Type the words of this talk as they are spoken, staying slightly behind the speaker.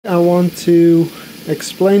want to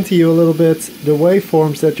explain to you a little bit the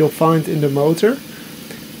waveforms that you'll find in the motor.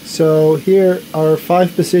 So here are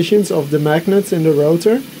 5 positions of the magnets in the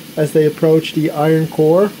rotor as they approach the iron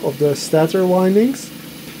core of the stator windings.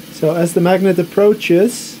 So as the magnet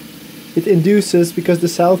approaches, it induces, because the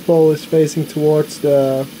south pole is facing towards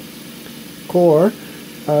the core,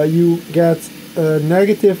 you get a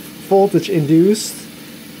negative voltage induced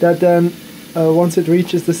that then once it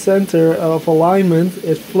reaches the center of alignment,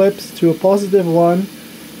 it flips to a positive one,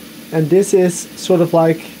 and this is sort of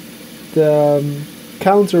like the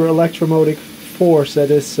counter electromotive force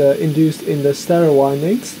that is induced in the stator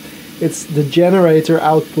windings. It's the generator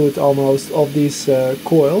output almost of these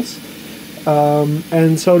coils.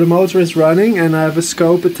 And so the motor is running, and I have a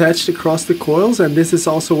scope attached across the coils, and this is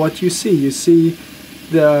also what you see. You see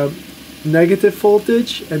the negative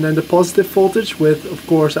voltage and then the positive voltage with, of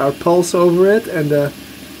course, our pulse over it, and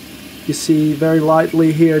you see very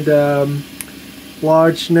lightly here the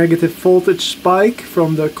large negative voltage spike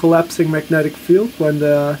from the collapsing magnetic field. When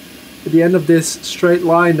at the end of this straight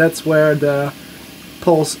line, that's where the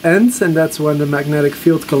pulse ends, and that's when the magnetic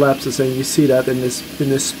field collapses, and you see that in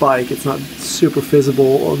this spike. It's not super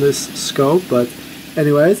visible on this scope, but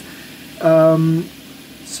anyways,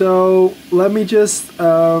 so let me just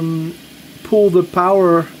pull the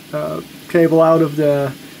power cable out of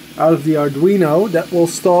the Arduino. That will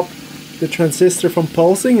stop the transistor from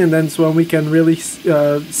pulsing, and then it's when we can really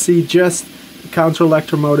see just the counter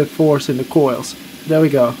electromotive force in the coils. There we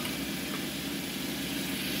go.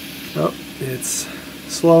 Oh, it's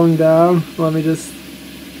slowing down. Let me just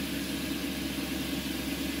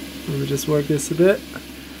work this a bit.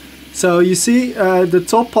 So you see the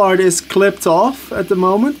top part is clipped off at the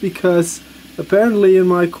moment, because apparently in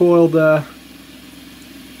my coil the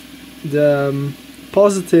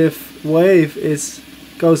positive wave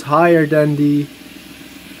goes higher than the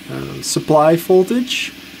supply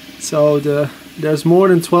voltage. So there's more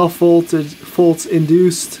than 12 volts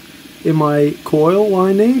induced in my coil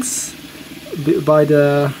windings by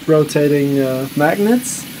the rotating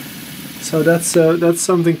magnets. So that's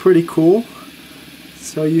something pretty cool.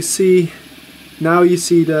 So you see now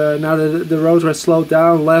that the rotor has slowed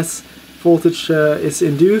down, less voltage is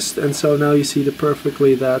induced, and so now you see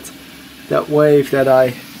perfectly that wave that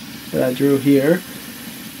I drew here.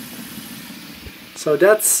 So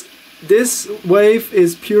this wave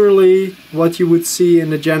is purely what you would see in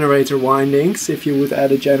the generator windings if you would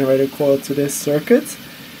add a generator coil to this circuit.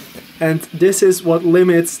 And this is what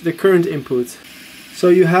limits the current input. So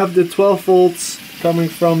you have the 12 volts coming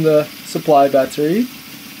from the supply battery,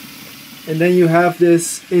 and then you have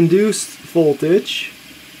this induced voltage,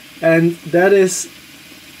 and that is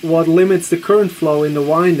what limits the current flow in the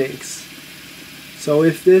windings. So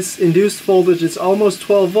if this induced voltage is almost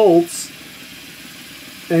 12 volts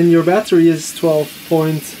and your battery is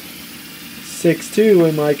 12.62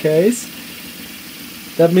 in my case,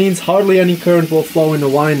 that means hardly any current will flow in the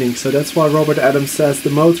winding. So that's why Robert Adams says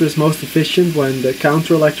the motor is most efficient when the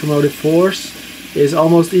counter electromotive force is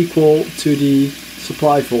almost equal to the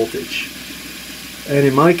supply voltage. And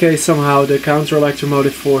in my case, somehow the counter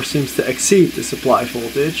electromotive force seems to exceed the supply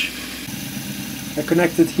voltage. I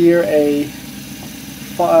connected here a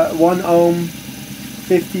 1 ohm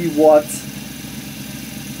 50 watt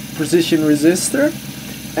precision resistor,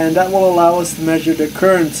 and that will allow us to measure the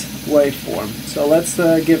current waveform. So let's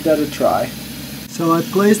give that a try. So I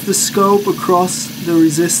placed the scope across the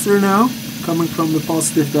resistor now, coming from the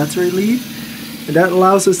positive battery lead, and that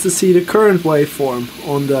allows us to see the current waveform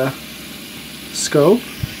on the scope.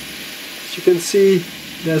 As you can see,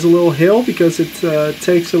 there's a little hill because it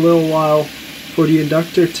takes a little while for the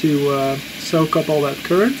inductor to soak up all that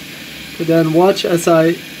current. But then watch as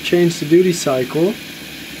I change the duty cycle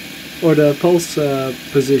or the pulse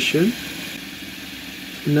position.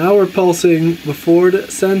 Now we're pulsing before the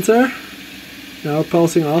center, now we're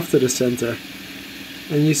pulsing after the center.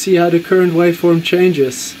 And you see how the current waveform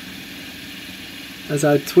changes as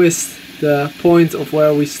I twist the point of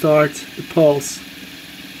where we start the pulse.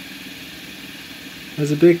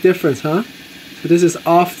 There's a big difference, huh? So this is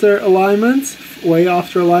after alignment, way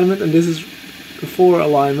after alignment, and this is before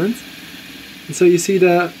alignment. And so you see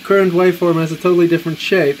the current waveform has a totally different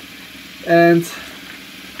shape. And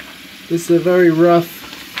this is a very rough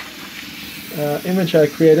image I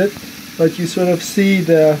created, but you sort of see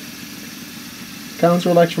the counter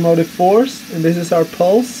electromotive force, and this is our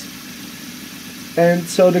pulse. And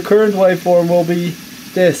so the current waveform will be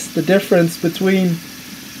this, the difference between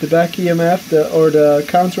the back EMF or the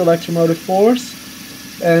counter electromotive force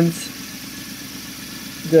and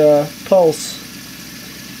the pulse.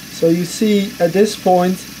 So you see at this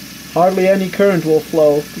point hardly any current will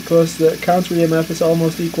flow because the counter EMF is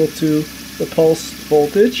almost equal to the pulse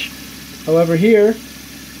voltage. However, here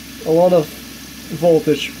a lot of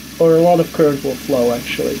voltage or a lot of current will flow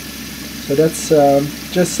actually. So that's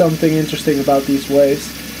just something interesting about these waves,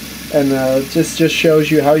 and just shows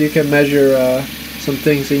you how you can measure some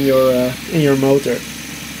things in your motor.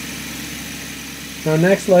 Now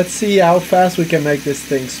next, let's see how fast we can make this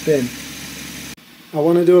thing spin. I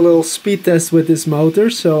want to do a little speed test with this motor,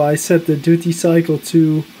 so I set the duty cycle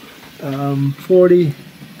to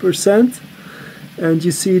 40%, and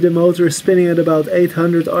you see the motor is spinning at about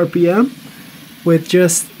 800 RPM with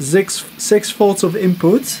just 6 volts of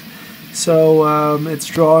input. So it's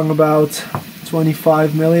drawing about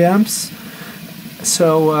 25 milliamps.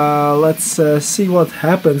 So let's see what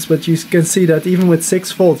happens. But you can see that even with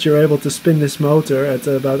 6 volts you're able to spin this motor at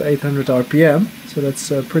about 800 RPM. So that's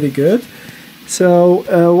pretty good. So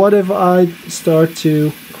what if I start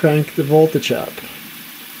to crank the voltage up?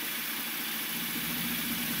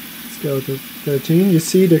 Let's go to 13. You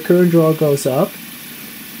see the current draw goes up,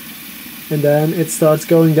 and then it starts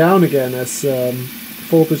going down again as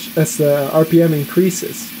voltage, as the RPM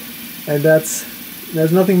increases. And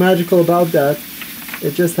there's nothing magical about that.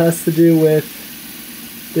 It just has to do with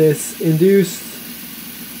this induced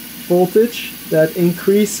voltage that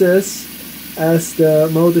increases as the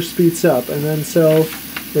motor speeds up, and then so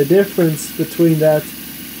the difference between that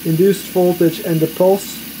induced voltage and the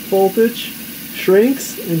pulse voltage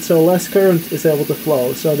shrinks, and so less current is able to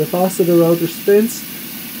flow. So the faster the rotor spins,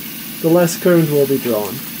 the less current will be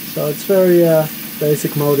drawn. So it's very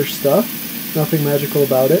basic motor stuff, nothing magical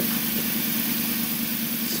about it.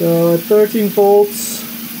 So at 13 volts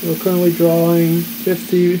we're currently drawing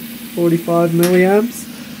 45 milliamps,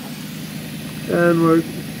 and we're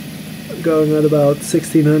going at about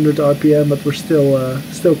 1600 RPM, but we're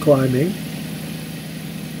still climbing.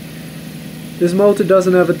 This motor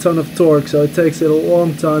doesn't have a ton of torque, so it takes it a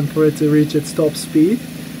long time for it to reach its top speed.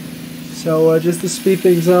 So just to speed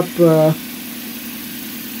things up,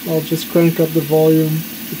 I'll just crank up the volume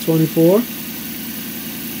to 24.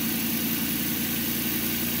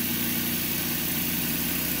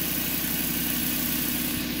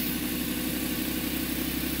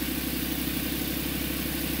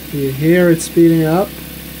 You hear it speeding up.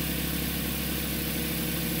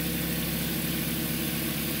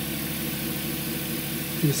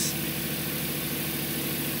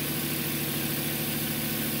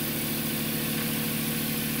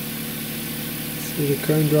 See the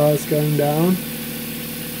current draw is going down.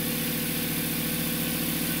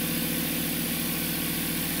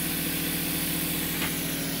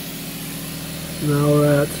 Now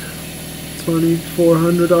we're at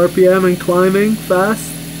 2400 RPM and climbing fast.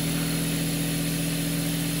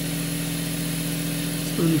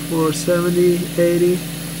 2470, 80,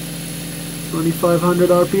 2500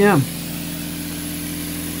 RPM.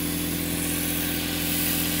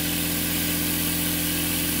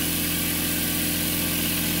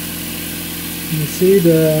 You see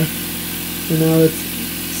so now it's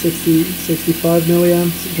 65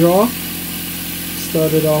 milliamps draw.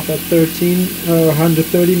 Started off at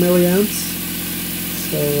 130 milliamps.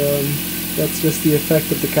 So that's just the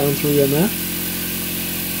effect of the counter EMF.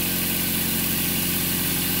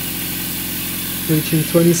 Reaching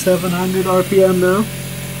 2700 RPM now.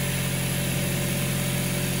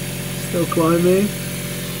 Still climbing.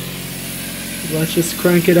 Let's just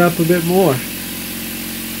crank it up a bit more.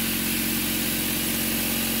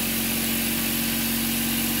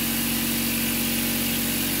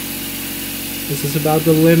 This is about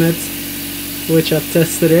the limit which I've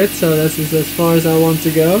tested it, so this is as far as I want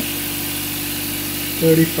to go.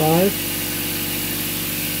 35.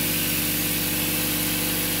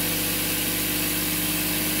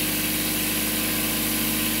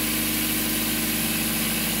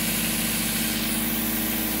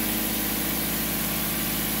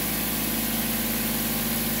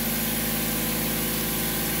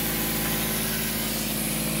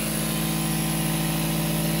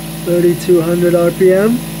 $3,200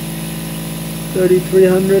 RPM,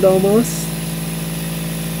 3,300 almost.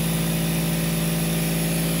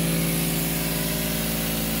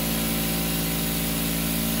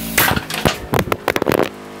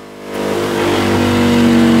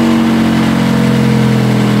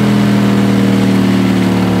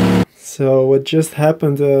 So what just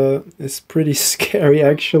happened is pretty scary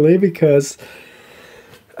actually, because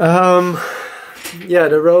yeah,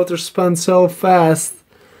 the rotor spun so fast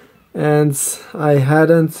and I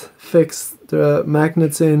hadn't fixed the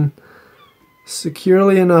magnets in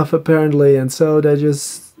securely enough apparently, and so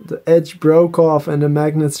the edge broke off and the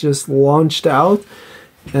magnets just launched out,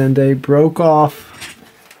 and they broke off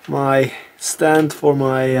my stand for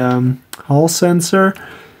my Hall sensor,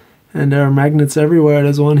 and there are magnets everywhere.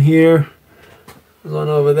 There's one here, there's one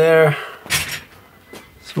over there,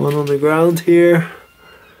 there's one on the ground here.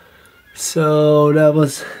 So that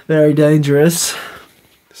was very dangerous.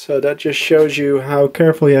 So that just shows you how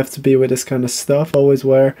careful you have to be with this kind of stuff. Always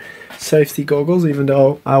wear safety goggles, even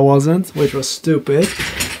though I wasn't, which was stupid.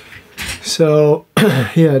 So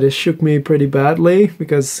yeah, this shook me pretty badly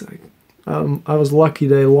because I was lucky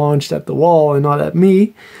they launched at the wall and not at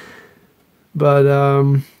me. But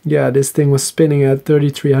yeah, this thing was spinning at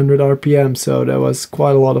 3300 RPM, so there was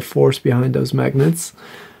quite a lot of force behind those magnets,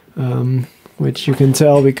 which you can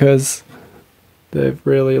tell because they've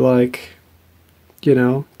really, like, you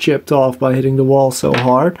know, chipped off by hitting the wall so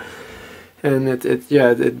hard. And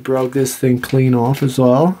it broke this thing clean off as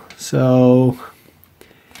well. So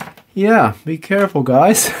yeah, be careful,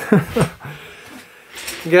 guys.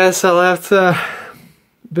 Guess I'll have to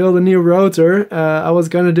build a new rotor. I was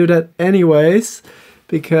gonna do that anyways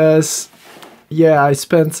because yeah, I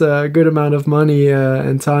spent a good amount of money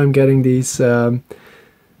and time getting these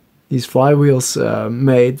flywheels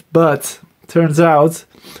made, but turns out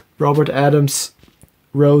Robert Adams'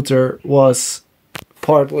 rotor was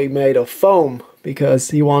partly made of foam because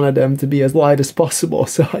he wanted them to be as light as possible.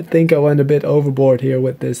 So I think I went a bit overboard here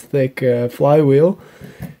with this thick flywheel.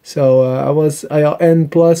 So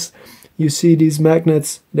and plus you see these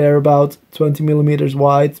magnets, they're about 20 millimeters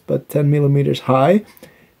wide but 10 millimeters high,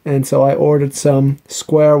 and so I ordered some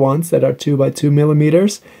square ones that are 2 by 2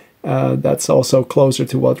 millimeters. That's also closer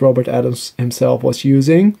to what Robert Adams himself was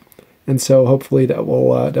using, and so hopefully that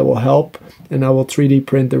will help. And I will 3D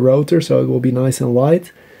print the rotor so it will be nice and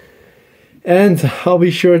light. And I'll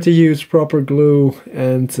be sure to use proper glue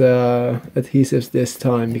and adhesives this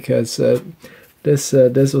time because this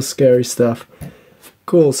was scary stuff.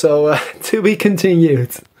 Cool, so to be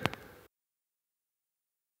continued.